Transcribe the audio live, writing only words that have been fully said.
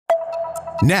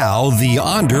Now, the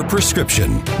Onder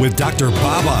prescription with Dr.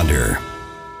 Bob Onder.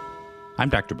 I'm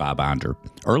Dr. Bob Onder.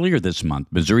 Earlier this month,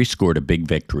 Missouri scored a big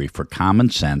victory for common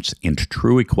sense and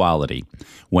true equality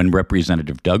when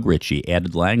Representative Doug Ritchie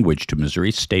added language to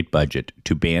Missouri's state budget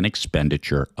to ban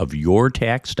expenditure of your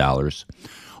tax dollars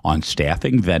on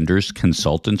staffing vendors,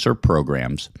 consultants, or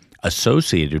programs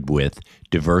associated with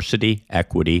diversity,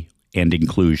 equity, and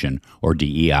inclusion, or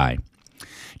DEI.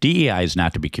 DEI is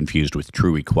not to be confused with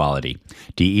true equality.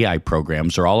 DEI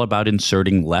programs are all about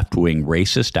inserting left-wing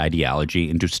racist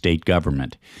ideology into state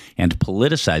government and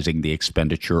politicizing the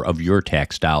expenditure of your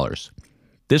tax dollars.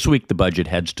 This week, the budget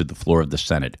heads to the floor of the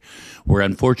Senate, where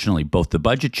unfortunately both the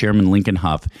budget chairman Lincoln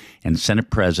Huff and Senate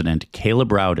President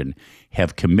Caleb Rowden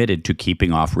have committed to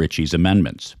keeping off Ritchie's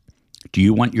amendments. Do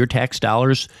you want your tax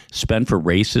dollars spent for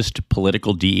racist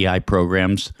political DEI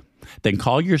programs? Then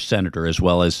call your senator as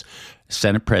well as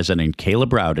Senate President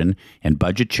Caleb Rowden and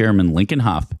Budget Chairman Lincoln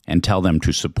Huff and tell them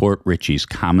to support Ritchie's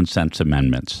common sense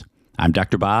amendments. I'm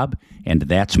Dr. Bob, and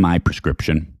that's my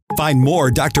prescription. Find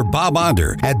more Dr. Bob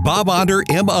Onder at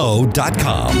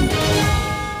bobondermo.com.